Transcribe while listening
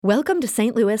Welcome to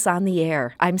St. Louis on the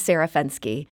Air. I'm Sarah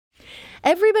Fensky.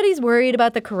 Everybody's worried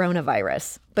about the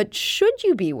coronavirus, but should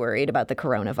you be worried about the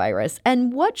coronavirus?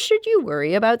 And what should you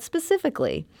worry about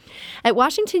specifically? At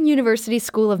Washington University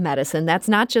School of Medicine, that's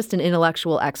not just an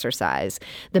intellectual exercise.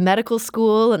 The medical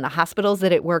school and the hospitals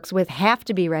that it works with have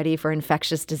to be ready for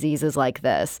infectious diseases like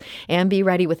this and be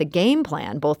ready with a game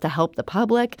plan, both to help the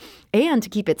public and to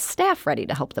keep its staff ready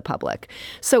to help the public.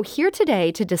 So here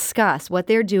today to discuss what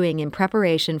they're doing in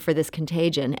preparation for this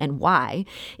contagion and why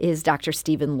is Dr.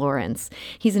 Stephen Lawrence.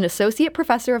 He's an associate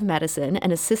professor of medicine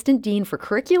and assistant dean for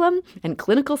curriculum and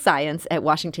clinical science at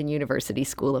Washington University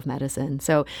School of Medicine.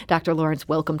 So, Dr. Lawrence,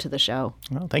 welcome to the show.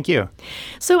 Well, thank you.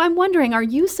 So I'm wondering, are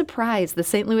you surprised the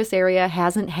St. Louis area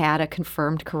hasn't had a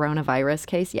confirmed coronavirus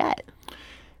case yet?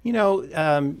 You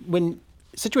know, when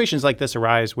situations like this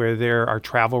arise where there are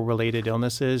travel-related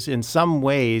illnesses, in some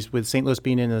ways, with St. Louis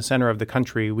being in the center of the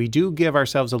country, we do give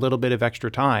ourselves a little bit of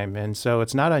extra time. And so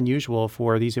it's not unusual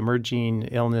for these emerging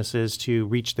illnesses to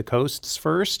reach the coasts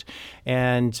first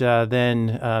and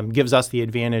then gives us the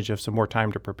advantage of some more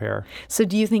time to prepare. So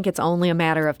do you think it's only a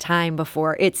matter of time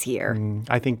before it's here?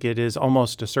 I think it is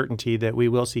almost a certainty that we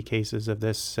will see cases of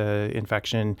this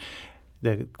infection.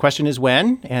 The question is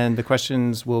when, and the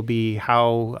questions will be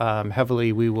how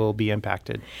heavily we will be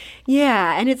impacted.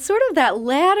 Yeah, and it's sort of that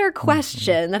latter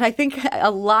question that I think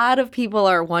a lot of people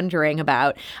are wondering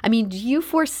about. I mean, do you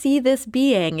foresee this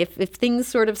being, if things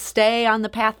sort of stay on the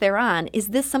path they're on, is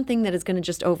this something that is going to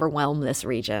just overwhelm this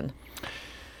region?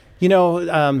 You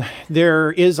know,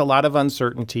 there is a lot of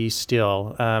uncertainty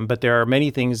still, but there are many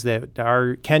things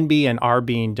that can be and are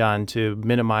being done to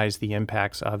minimize the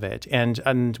impacts of it.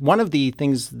 And one of the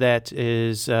things that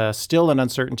is still an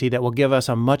uncertainty that will give us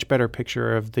a much better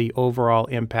picture of the overall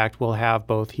impact we'll have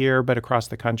both here but across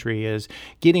the country is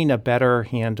getting a better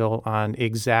handle on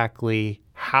exactly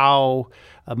how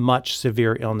much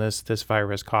severe illness this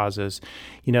virus causes.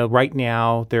 You know, right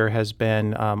now there has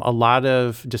been a lot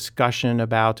of discussion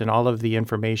about, and all of the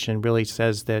information really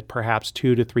says that perhaps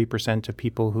 2 to 3% of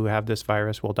people who have this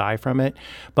virus will die from it.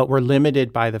 But we're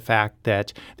limited by the fact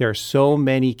that there are so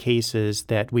many cases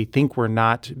that we think we're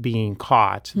not being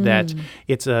caught that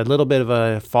it's a little bit of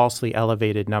a falsely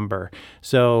elevated number.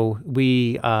 So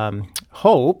we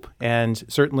hope and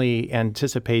certainly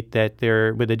anticipate that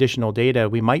with additional data,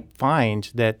 we might find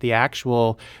that the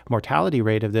actual mortality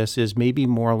rate of this is maybe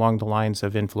more along the lines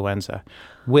of influenza,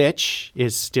 which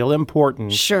is still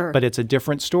important, sure, but it's a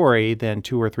different story than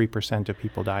 2 or 3% of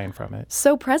people dying from it.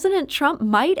 So President Trump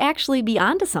might actually be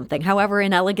onto something, however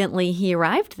inelegantly he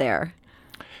arrived there.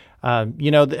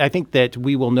 I think that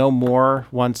we will know more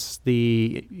once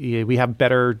we have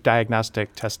better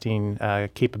diagnostic testing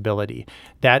capability.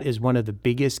 That is one of the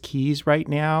biggest keys right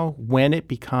now. When it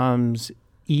becomes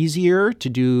easier to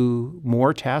do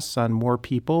more tests on more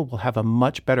people, we'll have a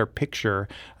much better picture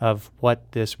of what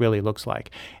this really looks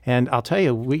like. And I'll tell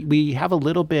you, we have a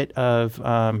little bit of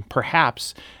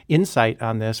perhaps insight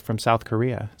on this from South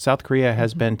Korea. South Korea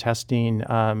has been testing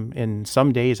in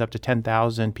some days up to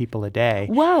 10,000 people a day.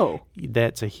 Whoa.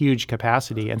 That's a huge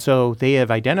capacity. And so they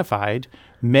have identified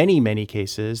many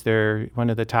cases. They're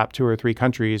one of the top 2 or 3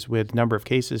 countries with number of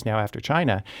cases now after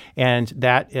China. And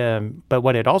that, but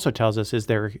what it also tells us is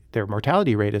their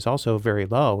mortality rate is also very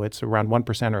low. It's around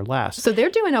 1% or less. So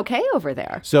they're doing okay over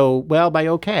there. So, well, by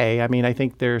okay, I mean, I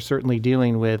think they're certainly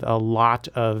dealing with a lot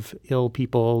of ill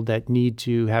people that need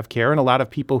to have care and a lot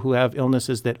of people who have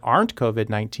illnesses that aren't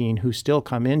COVID-19 who still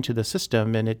come into the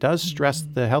system, and it does stress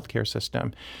the healthcare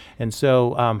system. And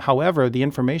so, however, the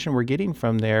information we're getting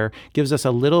from there gives us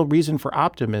a little reason for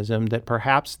optimism that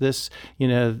perhaps this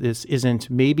isn't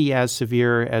maybe as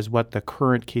severe as what the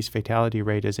current case fatality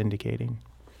rate is indicating.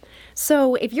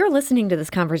 So if you're listening to this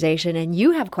conversation and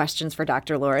you have questions for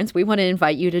Dr. Lawrence, we want to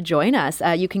invite you to join us.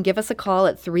 You can give us a call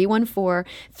at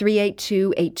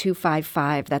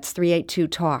 314-382-8255. That's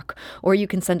 382-TALK. Or you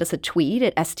can send us a tweet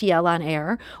at STL on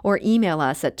air or email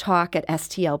us at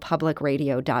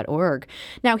talk@stlpublicradio.org.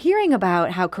 Now, hearing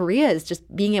about how Korea is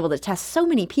just being able to test so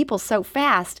many people so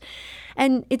fast,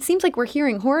 and it seems like we're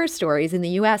hearing horror stories in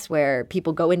the U.S. where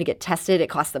people go in to get tested. It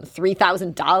costs them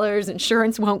 $3,000.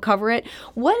 Insurance won't cover it.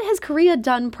 What has Korea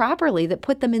done properly that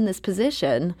put them in this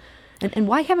position? And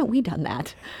why haven't we done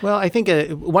that? Well, I think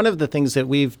one of the things that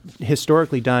we've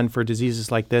historically done for diseases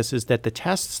like this is that the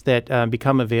tests that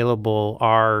become available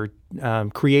are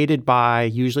created by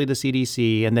usually the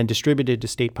CDC and then distributed to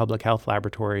state public health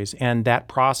laboratories. And that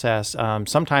process,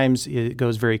 sometimes it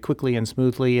goes very quickly and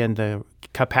smoothly, and the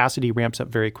capacity ramps up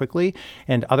very quickly.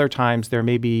 And other times there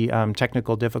may be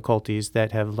technical difficulties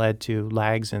that have led to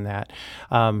lags in that.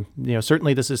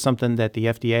 Certainly this is something that the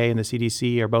FDA and the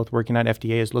CDC are both working on.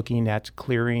 FDA is looking at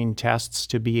clearing tests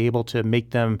to be able to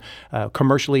make them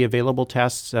commercially available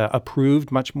tests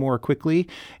approved much more quickly.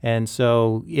 And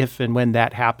so if and when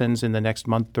that happens in the next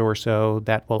month or so,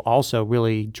 that will also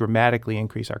really dramatically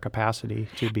increase our capacity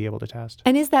to be able to test.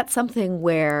 And is that something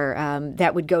where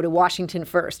that would go to Washington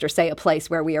first, or say a place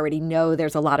where we already know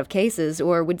there's a lot of cases,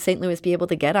 or would St. Louis be able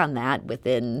to get on that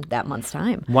within that month's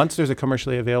time? Once there's a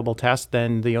commercially available test,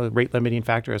 then the rate limiting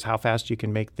factor is how fast you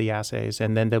can make the assays,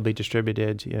 and then they'll be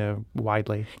distributed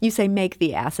widely. You say make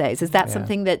the assays. Is that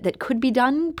something that could be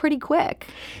done pretty quick?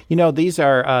 These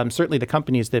are certainly the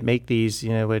companies that make these,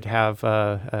 would have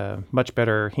a much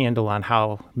better handle on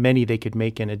how many they could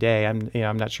make in a day.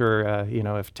 I'm not sure,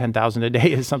 if 10,000 a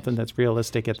day is something that's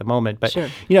realistic at the moment. But, sure.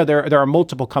 There are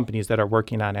multiple companies that are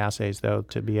working on assays, though,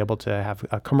 to be able to have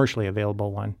a commercially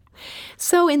available one.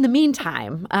 So in the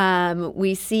meantime,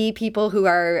 we see people who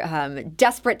are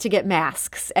desperate to get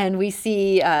masks, and we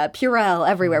see Purell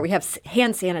everywhere. We have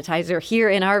hand sanitizer here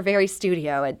in our very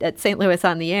studio at St. Louis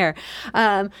on the Air.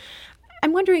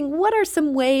 I'm wondering, what are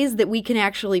some ways that we can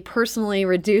actually personally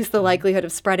reduce the likelihood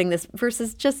of spreading this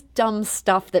versus just dumb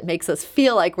stuff that makes us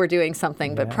feel like we're doing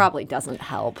something but probably doesn't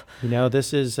help?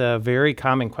 This is a very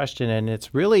common question, and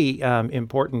it's really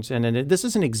important. And this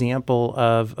is an example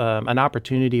of an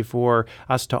opportunity for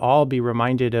us to all be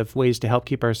reminded of ways to help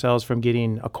keep ourselves from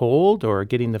getting a cold or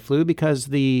getting the flu, because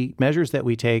the measures that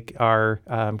we take are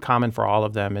common for all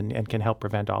of them and can help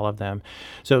prevent all of them.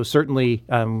 So certainly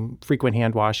frequent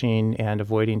hand washing and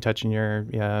avoiding touching your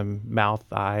mouth,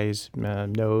 eyes,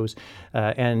 nose.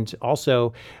 And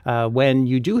also, when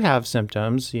you do have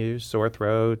symptoms, sore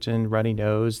throat and runny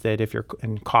nose, that if you're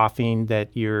coughing, that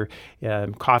you're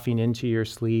coughing into your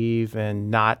sleeve and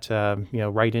not,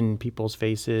 right in people's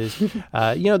faces.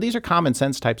 These are common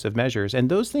sense types of measures. And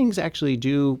those things actually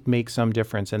do make some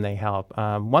difference, and they help.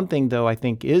 One thing, though, I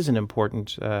think is an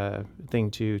important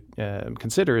thing to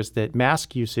consider is that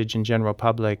mask usage in general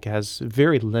public has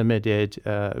very limited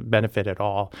benefit at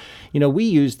all. We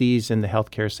use these in the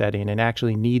healthcare setting and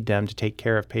actually need them to take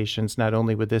care of patients, not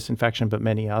only with this infection, but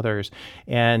many others.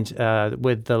 And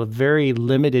with the very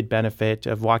limited benefit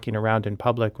of walking around in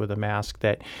public with a mask,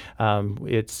 that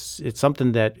it's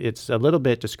something that it's a little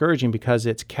bit discouraging, because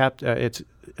it's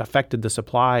affected the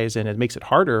supplies, and it makes it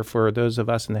harder for those of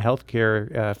us in the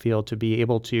healthcare field to be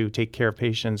able to take care of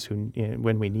patients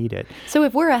when we need it. So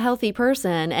if we're a healthy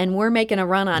person and we're making a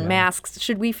run on masks,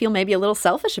 should we feel maybe a little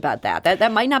selfish about that?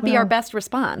 That might not be our best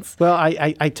response. Well,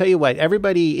 I tell you what,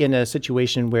 everybody in a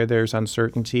situation where there's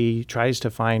uncertainty tries to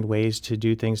find ways to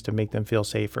do things to make them feel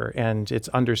safer. And it's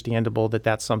understandable that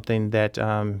that's something that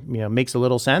makes a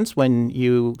little sense when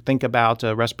you think about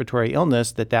a respiratory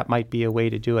illness, that might be a way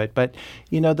to do it. But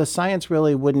the science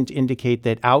really wouldn't indicate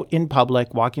that out in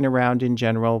public, walking around in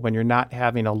general, when you're not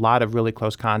having a lot of really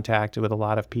close contact with a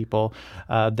lot of people,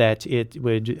 that it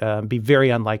would be very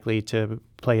unlikely to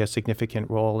play a significant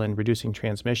role in reducing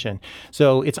transmission.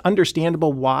 So it's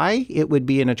understandable why it would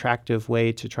be an attractive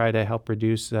way to try to help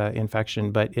reduce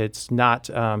infection, but it's not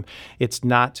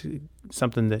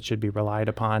something that should be relied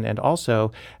upon. And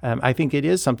also, I think it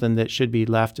is something that should be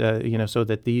left, so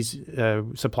that these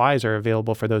supplies are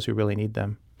available for those who really need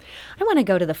them. I want to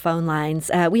go to the phone lines.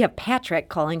 We have Patrick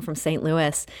calling from St.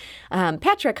 Louis.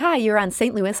 Patrick, hi, you're on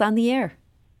St. Louis on the Air.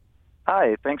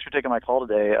 Hi, thanks for taking my call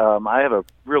today. I have a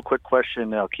real quick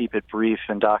question. I'll keep it brief.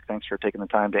 And Doc, thanks for taking the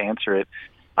time to answer it.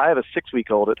 I have a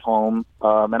 6-week-old at home,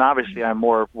 and obviously I'm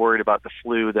more worried about the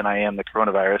flu than I am the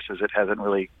coronavirus, as it hasn't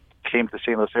really came to the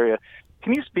St. Louis area.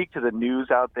 Can you speak to the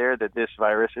news out there that this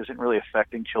virus isn't really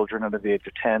affecting children under the age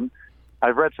of 10?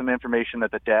 I've read some information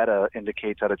that the data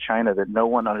indicates out of China that no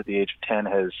one under the age of 10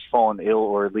 has fallen ill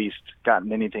or at least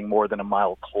gotten anything more than a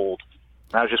mild cold.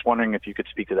 And I was just wondering if you could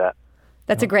speak to that.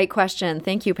 That's a great question.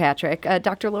 Thank you, Patrick.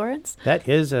 Dr. Lawrence? That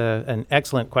is an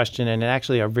excellent question, and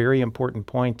actually a very important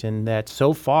point, in that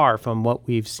so far from what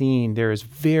we've seen, there is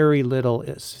very little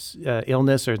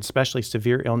illness, or especially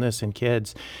severe illness, in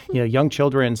kids. Young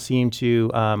children seem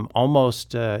to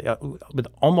with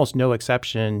almost no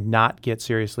exception, not get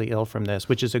seriously ill from this,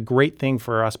 which is a great thing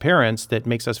for us parents that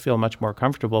makes us feel much more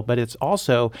comfortable. But it's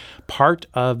also part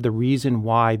of the reason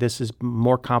why this is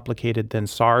more complicated than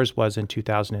SARS was in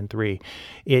 2003.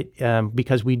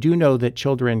 because we do know that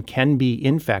children can be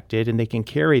infected and they can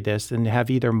carry this and have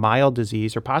either mild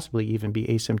disease or possibly even be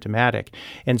asymptomatic.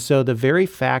 And so the very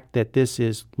fact that this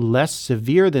is less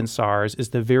severe than SARS is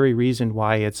the very reason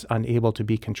why it's unable to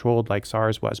be controlled like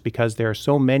SARS was, because there are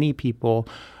so many people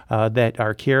that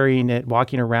are carrying it,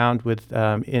 walking around with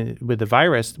the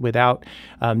virus without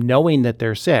knowing that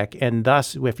they're sick. And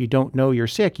thus, if you don't know you're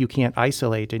sick, you can't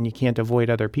isolate and you can't avoid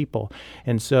other people.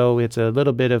 And so it's a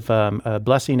little bit of a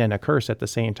blessing and a curse at the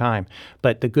same time.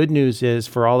 But the good news is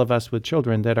for all of us with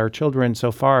children that our children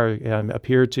so far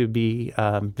appear to be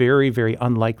very, very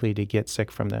unlikely to get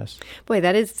sick from this. Boy,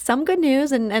 that is some good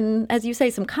news and as you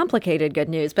say, some complicated good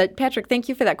news. But Patrick, thank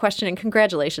you for that question and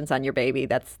congratulations on your baby.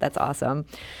 That's awesome.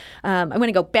 I'm going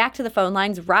to go back to the phone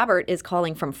lines. Robert is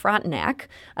calling from Frontenac.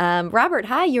 Robert,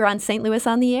 hi, you're on St. Louis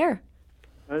on the Air.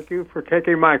 Thank you for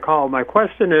taking my call. My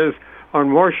question is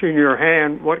on washing your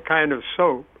hand, what kind of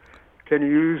soap? Can you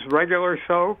use regular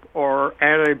soap or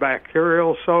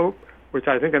antibacterial soap, which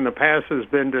I think in the past has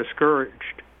been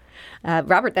discouraged?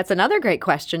 Robert, that's another great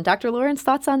question. Dr. Lawrence,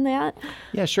 thoughts on that?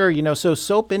 Yeah, sure. So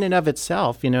soap in and of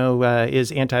itself, is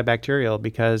antibacterial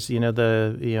because,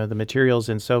 the materials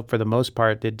in soap for the most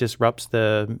part, it disrupts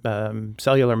the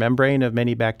cellular membrane of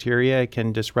many bacteria. It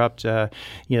can disrupt, and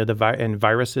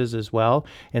viruses as well.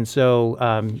 And so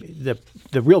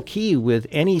the real key with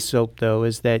any soap, though,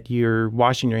 is that you're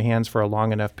washing your hands for a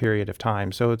long enough period of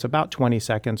time. So it's about 20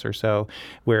 seconds or so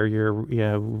where you're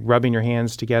rubbing your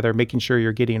hands together, making sure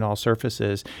you're getting all surfaces.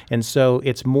 And so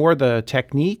it's more the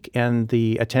technique and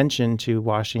the attention to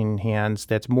washing hands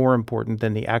that's more important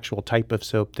than the actual type of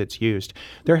soap that's used.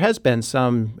 There has been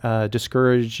some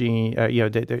discouraging,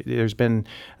 there's been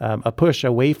a push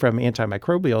away from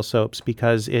antimicrobial soaps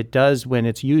because it does, when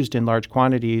it's used in large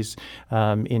quantities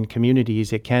in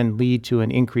communities, it can lead to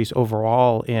an increase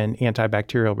overall in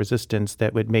antibacterial resistance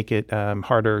that would make it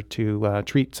harder to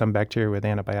treat some bacteria with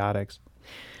antibiotics.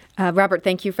 Robert,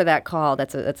 thank you for that call.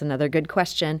 That's another good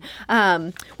question.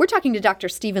 We're talking to Dr.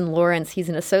 Stephen Lawrence. He's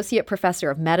an associate professor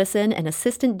of medicine and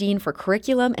assistant dean for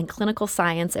curriculum and clinical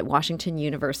science at Washington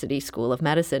University School of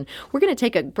Medicine. We're going to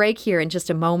take a break here in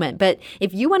just a moment, but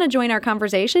if you want to join our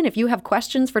conversation, if you have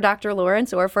questions for Dr.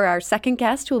 Lawrence or for our second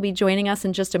guest who will be joining us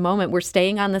in just a moment, we're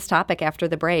staying on this topic after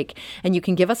the break, and you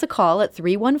can give us a call at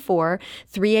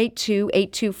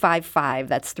 314-382-8255.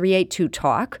 That's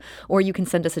 382-TALK, or you can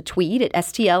send us a tweet at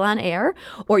STL on air,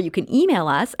 or you can email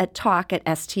us at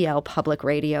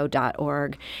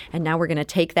talk@stlpublicradio.org. And now we're going to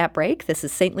take that break. This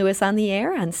is St. Louis on the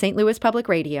Air on St. Louis Public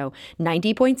Radio,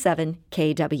 90.7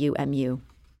 KWMU.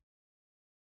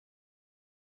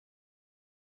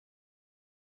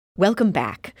 Welcome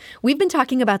back. We've been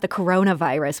talking about the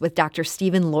coronavirus with Dr.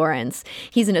 Stephen Lawrence.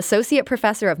 He's an associate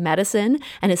professor of medicine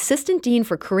and assistant dean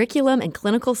for curriculum and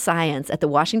clinical science at the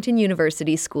Washington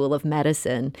University School of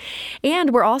Medicine. And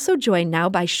we're also joined now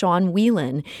by Sean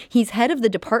Whelan. He's head of the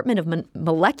Department of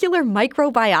Molecular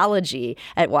Microbiology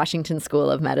at Washington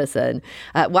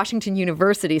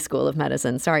University School of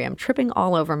Medicine. Sorry, I'm tripping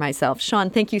all over myself. Sean,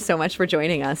 thank you so much for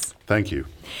joining us. Thank you.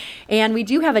 And we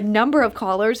do have a number of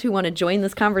callers who want to join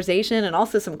this conversation and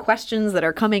also some questions that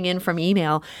are coming in from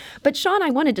email. But Sean, I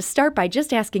wanted to start by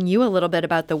just asking you a little bit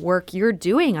about the work you're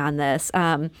doing on this.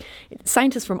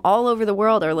 Scientists from all over the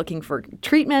world are looking for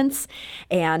treatments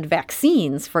and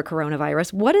vaccines for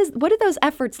coronavirus. What do those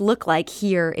efforts look like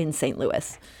here in St.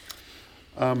 Louis?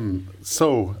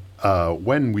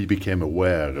 When we became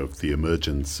aware of the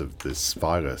emergence of this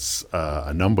virus,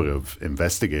 a number of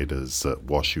investigators at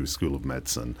WashU School of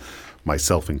Medicine,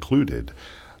 myself included,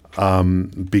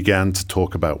 began to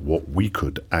talk about what we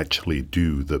could actually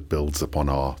do that builds upon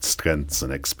our strengths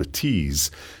and expertise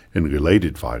in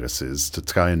related viruses to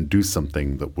try and do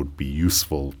something that would be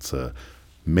useful to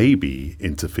maybe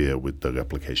interfere with the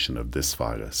replication of this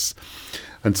virus.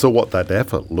 And so what that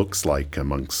effort looks like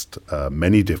amongst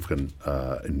many different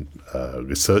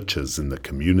researchers in the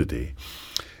community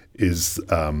is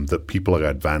that people are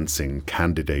advancing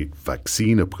candidate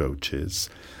vaccine approaches,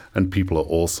 and people are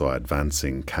also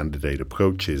advancing candidate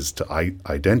approaches to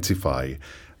identify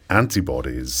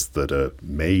antibodies that are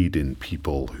made in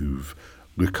people who've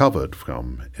recovered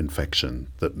from infection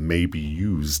that may be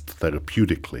used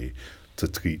therapeutically to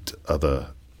treat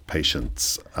other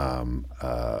patients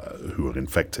who are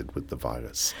infected with the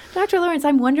virus. Dr. Lawrence,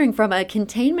 I'm wondering from a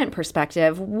containment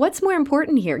perspective, what's more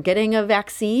important here, getting a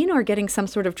vaccine or getting some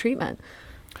sort of treatment?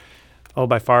 Oh,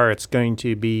 by far, it's going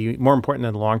to be more important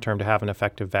in the long term to have an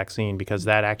effective vaccine because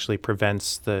that actually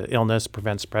prevents the illness,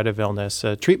 prevents spread of illness.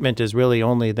 Treatment is really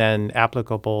only then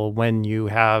applicable when you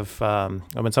have,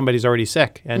 when somebody's already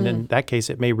sick. And in that case,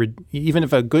 it may, even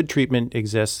if a good treatment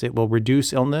exists, it will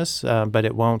reduce illness, but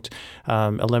it won't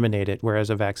eliminate it, whereas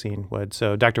a vaccine would.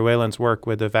 So Dr. Whalen's work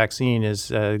with the vaccine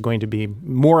is going to be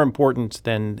more important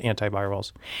than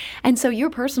antivirals. And so you're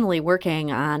personally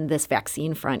working on this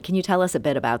vaccine front. Can you tell us a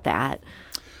bit about that?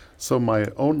 So my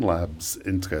own lab's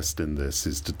interest in this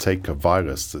is to take a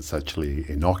virus that's actually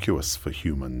innocuous for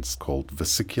humans called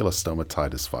vesicular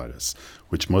stomatitis virus,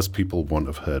 which most people won't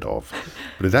have heard of,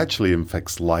 but it actually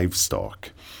infects livestock.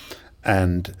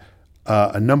 And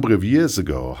a number of years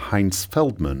ago, Heinz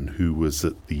Feldman, who was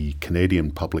at the Canadian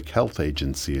Public Health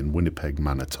Agency in Winnipeg,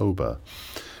 Manitoba,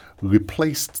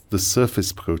 replaced the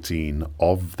surface protein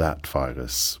of that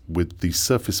virus with the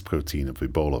surface protein of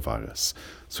Ebola virus.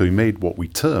 So he made what we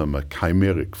term a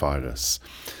chimeric virus.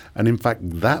 And in fact,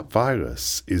 that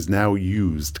virus is now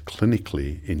used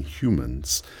clinically in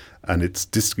humans, and it's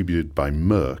distributed by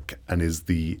Merck and is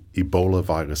the Ebola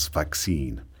virus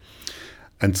vaccine.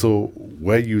 And so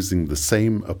we're using the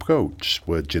same approach.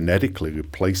 We're genetically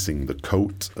replacing the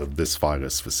coat of this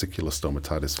virus, vesicular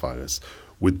stomatitis virus,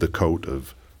 with the coat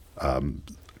of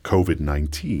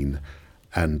COVID-19,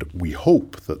 and we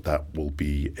hope that that will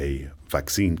be a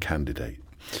vaccine candidate.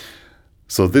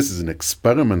 So this is an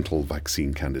experimental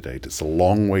vaccine candidate. It's a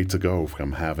long way to go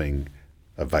from having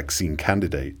a vaccine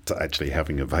candidate to actually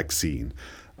having a vaccine.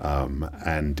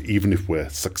 And even if we're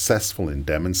successful in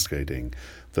demonstrating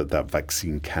that that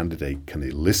vaccine candidate can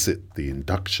elicit the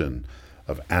induction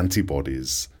of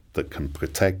antibodies that can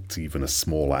protect even a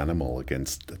small animal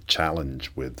against a challenge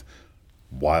with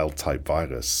wild-type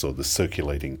virus, so the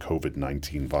circulating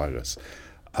COVID-19 virus,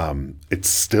 it's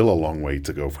still a long way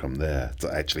to go from there to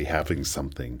actually having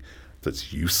something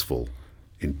that's useful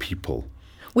in people.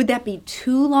 Would that be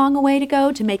too long a way to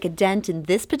go to make a dent in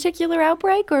this particular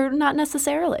outbreak, or not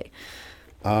necessarily?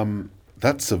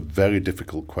 That's a very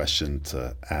difficult question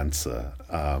to answer.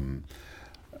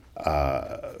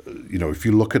 If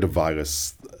you look at a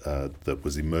virus that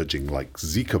was emerging like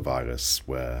Zika virus,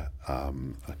 where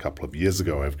a couple of years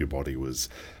ago everybody was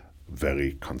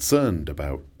very concerned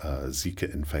about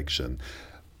Zika infection.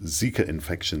 Zika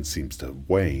infection seems to have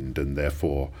waned, and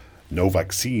therefore no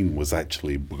vaccine was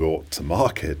actually brought to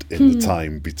market in the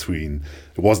time between.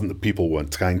 It wasn't that people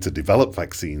weren't trying to develop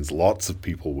vaccines. Lots of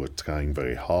people were trying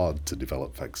very hard to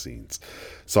develop vaccines.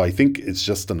 So I think it's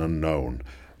just an unknown.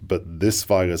 But this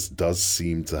virus does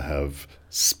seem to have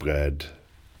spread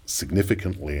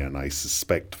significantly, and I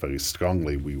suspect very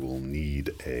strongly we will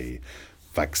need a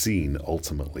vaccine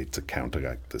ultimately to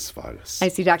counteract this virus. I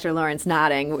see Dr. Lawrence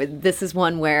nodding. This is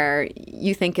one where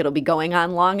you think it'll be going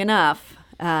on long enough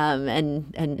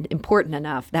and important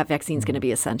enough. That vaccine's going to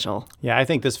be essential. Yeah, I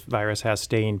think this virus has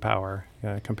staying power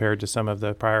compared to some of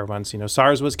the prior ones.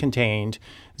 SARS was contained,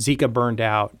 Zika burned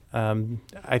out.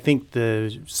 I think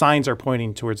the signs are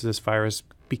pointing towards this virus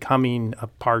becoming a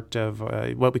part of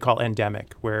what we call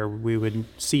endemic, where we would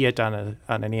see it on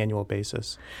an annual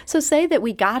basis. So say that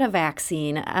we got a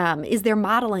vaccine. Is there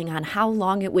modeling on how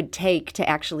long it would take to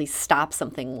actually stop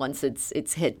something once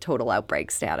it's hit total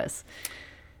outbreak status?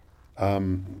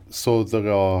 So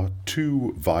there are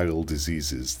two viral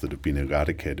diseases that have been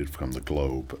eradicated from the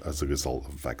globe as a result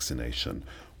of vaccination.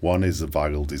 One is a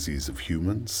viral disease of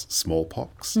humans,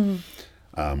 smallpox,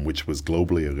 which was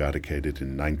globally eradicated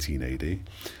in 1980.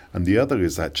 And the other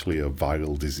is actually a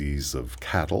viral disease of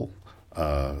cattle,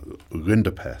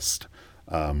 rinderpest,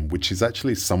 which is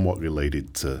actually somewhat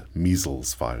related to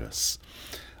measles virus.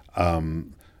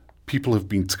 People have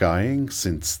been trying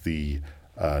since the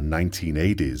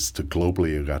 1980s to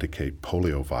globally eradicate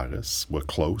poliovirus. We're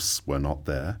close, we're not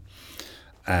there.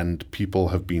 And people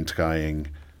have been trying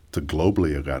to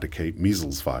globally eradicate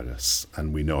measles virus.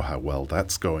 And we know how well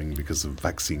that's going because of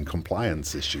vaccine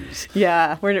compliance issues.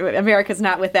 Yeah, America's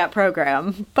not with that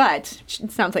program, but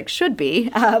it sounds like should be.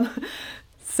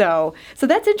 So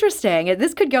that's interesting.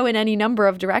 This could go in any number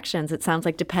of directions, it sounds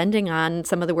like, depending on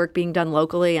some of the work being done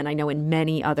locally and I know in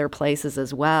many other places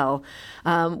as well.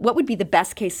 What would be the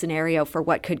best case scenario for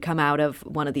what could come out of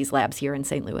one of these labs here in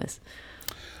St. Louis?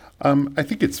 I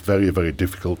think it's very, very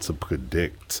difficult to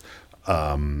predict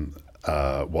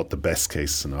what the best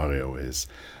case scenario is.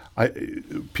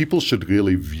 People should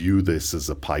really view this as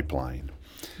a pipeline.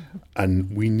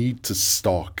 And we need to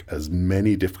stock as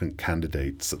many different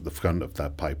candidates at the front of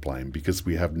that pipeline because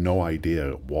we have no idea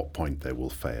at what point they will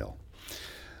fail.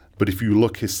 But if you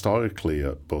look historically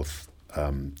at both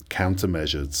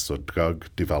countermeasures, so drug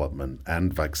development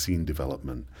and vaccine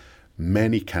development,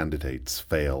 many candidates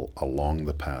fail along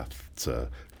the path to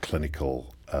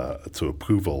clinical, to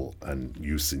approval and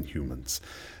use in humans.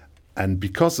 And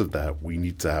because of that, we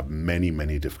need to have many,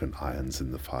 many different irons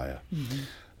in the fire.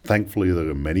 Thankfully, there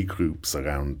are many groups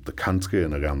around the country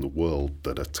and around the world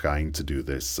that are trying to do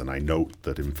this. And I note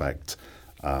that, in fact,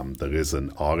 there is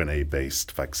an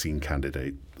RNA-based vaccine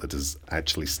candidate that has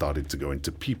actually started to go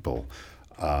into people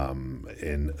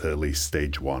in early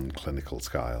stage 1 clinical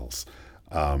trials.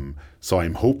 So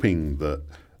I'm hoping that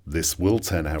this will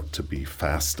turn out to be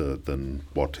faster than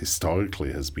what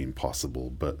historically has been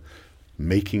possible, but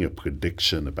making a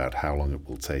prediction about how long it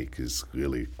will take is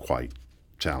really quite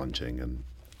challenging, and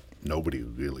nobody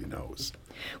really knows.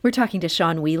 We're talking to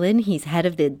Sean Whelan. He's head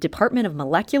of the Department of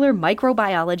Molecular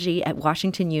Microbiology at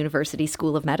Washington University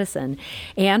School of Medicine.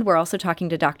 And we're also talking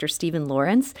to Dr. Stephen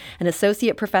Lawrence, an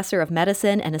associate professor of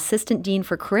medicine and assistant dean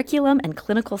for curriculum and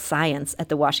clinical science at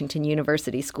the Washington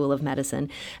University School of Medicine.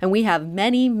 And we have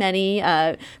many, many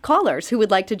callers who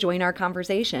would like to join our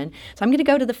conversation. So I'm going to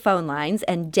go to the phone lines,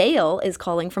 and Dale is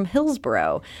calling from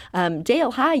Hillsborough.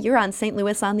 Dale, hi, you're on St.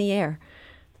 Louis on the Air.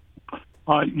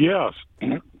 Yes.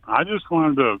 I just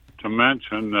wanted to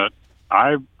mention that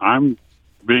I'm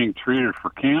being treated for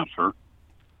cancer,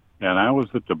 and I was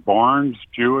at the Barnes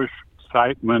Jewish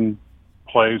Siteman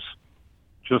place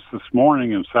just this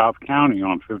morning in South County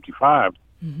on 55,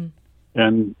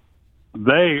 and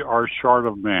they are short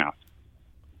of masks.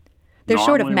 They're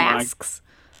short of masks?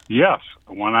 Yes.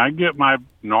 When I get my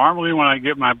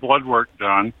blood work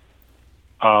done,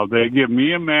 they give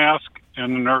me a mask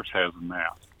and the nurse has a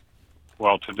mask.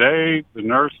 Well, today the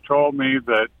nurse told me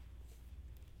that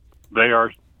they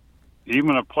are,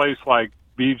 even a place like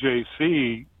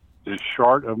BJC is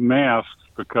short of masks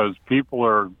because people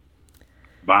are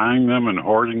buying them and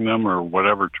hoarding them, or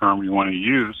whatever term you want to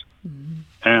use,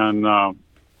 and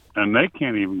they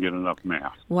can't even get enough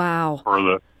masks.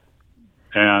 Wow.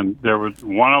 And there was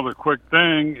one other quick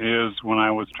thing is when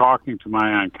I was talking to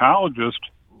my oncologist,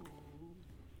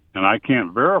 and I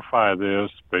can't verify this,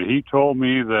 but he told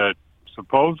me that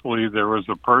supposedly there was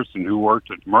a person who worked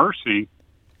at Mercy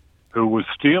who was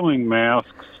stealing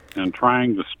masks and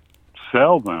trying to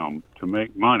sell them to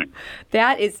make money.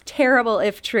 That is terrible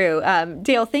if true.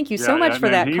 Dale, thank you so much for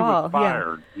that call. He was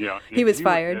fired. Yeah. He was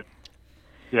fired.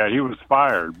 He was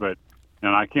fired,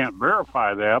 and I can't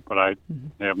verify that, but I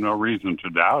have no reason to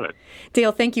doubt it.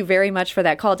 Dale, thank you very much for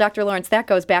that call. Dr. Lawrence, that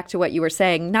goes back to what you were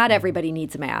saying. Not everybody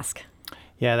needs a mask.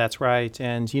 Yeah, that's right.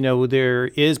 And, there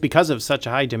is, because of such a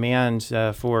high demand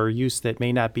for use that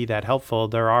may not be that helpful,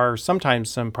 there are sometimes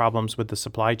some problems with the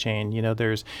supply chain.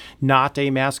 There's not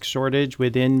a mask shortage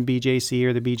within BJC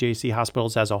or the BJC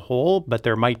hospitals as a whole, but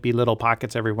there might be little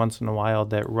pockets every once in a while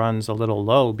that runs a little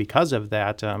low because of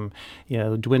that,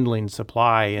 dwindling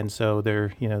supply. And so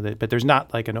but there's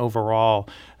not like an overall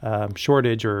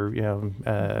shortage or,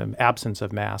 absence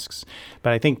of masks.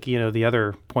 But I think, the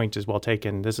other point is well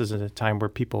taken. This is a time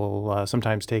where people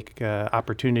sometimes take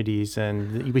opportunities,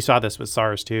 and we saw this with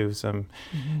SARS too. Some,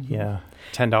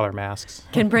 $10 masks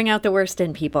can bring out the worst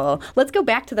in people. Let's go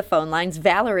back to the phone lines.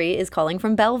 Valerie is calling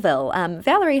from Belleville.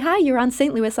 Valerie, hi, you're on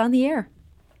St. Louis on the Air.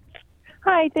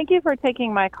 Hi, thank you for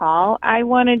taking my call. I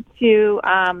wanted to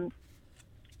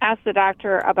ask the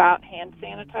doctor about hand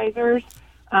sanitizers.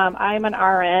 I'm an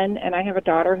RN, and I have a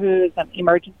daughter who is an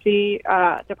emergency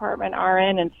department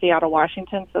RN in Seattle,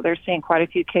 Washington, so they're seeing quite a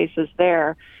few cases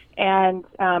there. And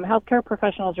healthcare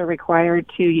professionals are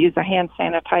required to use a hand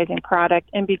sanitizing product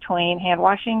in between hand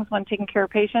washings when taking care of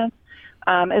patients,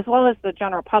 as well as the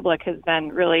general public has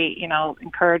been really,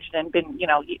 encouraged and been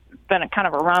a kind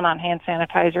of a run on hand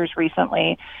sanitizers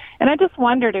recently. And I just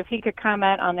wondered if he could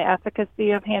comment on the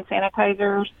efficacy of hand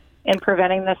sanitizers in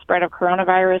preventing the spread of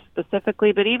coronavirus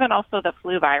specifically, but even also the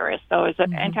flu virus. So is it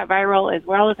antiviral as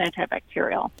well as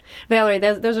antibacterial? Valerie,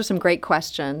 those are some great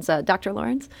questions. Dr.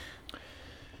 Lawrence?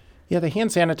 Yeah, the hand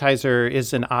sanitizer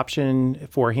is an option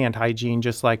for hand hygiene,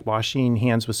 just like washing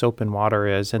hands with soap and water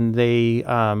is. And they,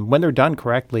 when they're done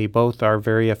correctly, both are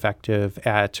very effective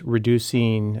at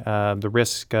reducing the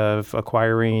risk of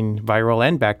acquiring viral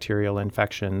and bacterial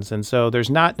infections. And so there's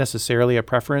not necessarily a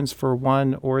preference for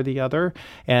one or the other.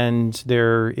 And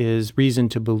there is reason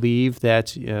to believe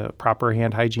that proper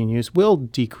hand hygiene use will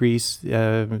decrease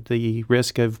the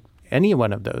risk of any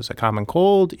one of those, a common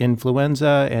cold,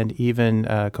 influenza, and even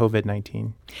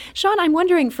COVID-19. Sean, I'm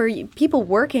wondering for people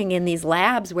working in these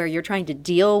labs where you're trying to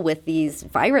deal with these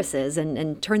viruses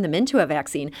and turn them into a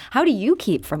vaccine, how do you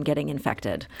keep from getting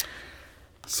infected?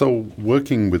 So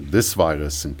working with this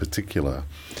virus in particular,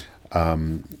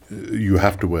 you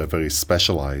have to wear very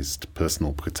specialized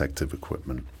personal protective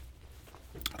equipment.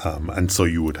 And so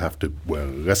you would have to wear a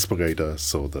respirator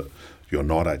so that you're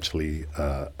not actually,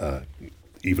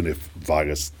 even if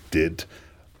virus did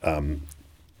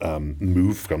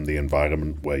move from the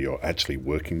environment where you're actually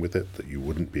working with it, that you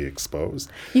wouldn't be exposed.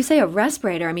 You say a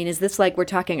respirator. I mean, is this like we're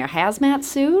talking a hazmat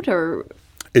suit or?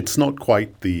 It's not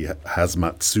quite the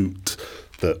hazmat suit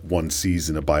that one sees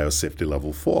in a biosafety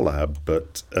level 4 lab,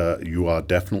 but you are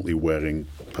definitely wearing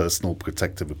personal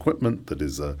protective equipment that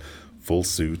is a full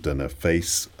suit and a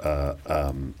face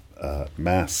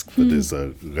mask that is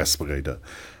a respirator.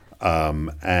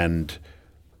 And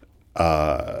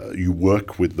you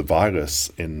work with the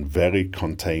virus in very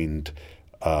contained,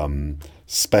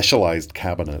 specialized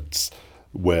cabinets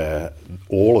where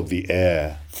all of the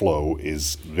air flow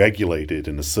is regulated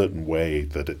in a certain way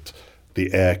that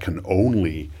the air can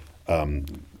only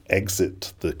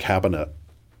exit the cabinet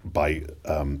by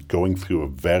going through a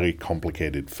very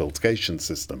complicated filtration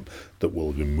system that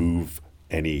will remove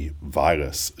any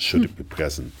virus should it be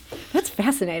present. That's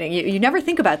fascinating. You never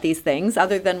think about these things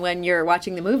other than when you're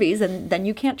watching the movies, and then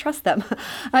you can't trust them.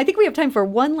 I think we have time for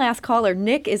one last caller.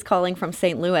 Nick is calling from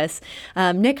St. Louis.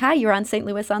 Nick, hi, you're on St.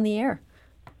 Louis on the Air.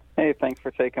 Hey, thanks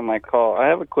for taking my call. I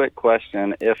have a quick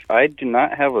question. If I do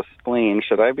not have a spleen,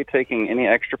 should I be taking any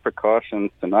extra precautions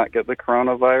to not get the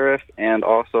coronavirus? And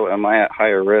also, am I at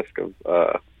higher risk of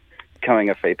becoming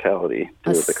a fatality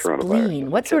due to the coronavirus?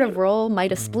 Spleen. What sort of role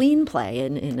might a spleen play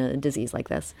in a disease like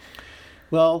this?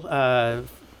 Well,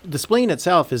 the spleen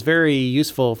itself is very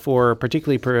useful for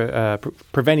particularly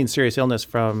preventing serious illness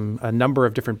from a number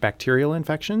of different bacterial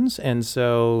infections. And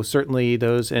so certainly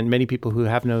those, and many people who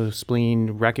have no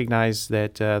spleen recognize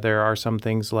that there are some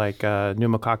things like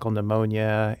pneumococcal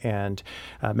pneumonia and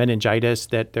meningitis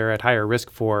that they're at higher risk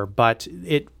for. But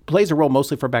it plays a role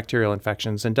mostly for bacterial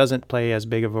infections and doesn't play as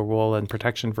big of a role in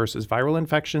protection versus viral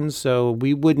infections. So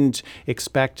we wouldn't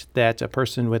expect that a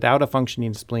person without a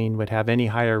functioning spleen would have any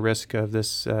higher risk of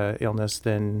this illness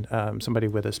than somebody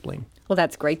with a spleen. Well,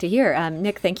 that's great to hear.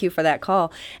 Nick, thank you for that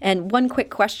call. And one quick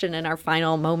question in our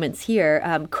final moments here.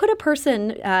 Could a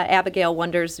person, Abigail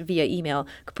wonders via email,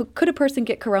 could a person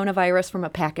get coronavirus from a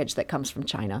package that comes from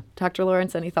China? Dr.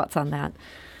 Lawrence, any thoughts on that?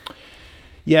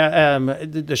 Yeah,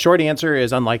 the short answer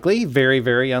is unlikely, very,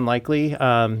 very unlikely.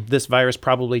 This virus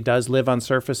probably does live on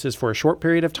surfaces for a short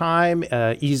period of time,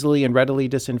 easily and readily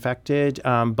disinfected,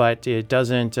 but it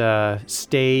doesn't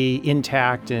stay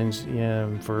intact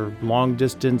and for long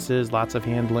distances, lots of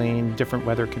handling, different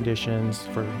weather conditions.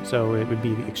 So it would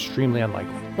be extremely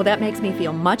unlikely. Well, that makes me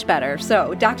feel much better.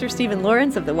 So Dr. Stephen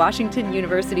Lawrence of the Washington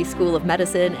University School of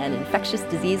Medicine and infectious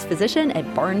disease physician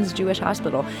at Barnes Jewish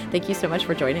Hospital, thank you so much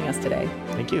for joining us today.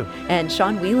 Thank you. And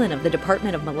Sean Whelan of the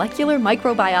Department of Molecular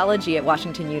Microbiology at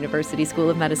Washington University School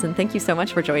of Medicine. Thank you so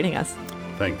much for joining us.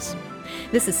 Thanks.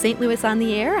 This is St. Louis on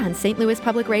the Air on St. Louis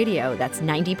Public Radio. That's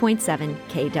 90.7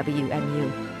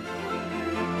 KWMU.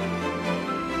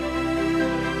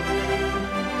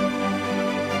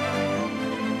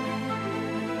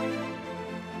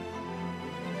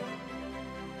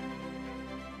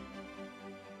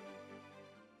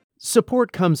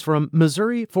 Support comes from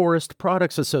Missouri Forest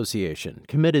Products Association,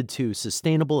 committed to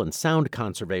sustainable and sound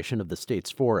conservation of the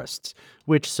state's forests,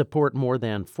 which support more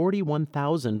than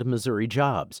 41,000 Missouri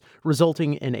jobs,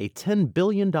 resulting in a $10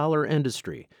 billion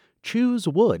industry.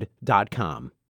 ChooseWood.com.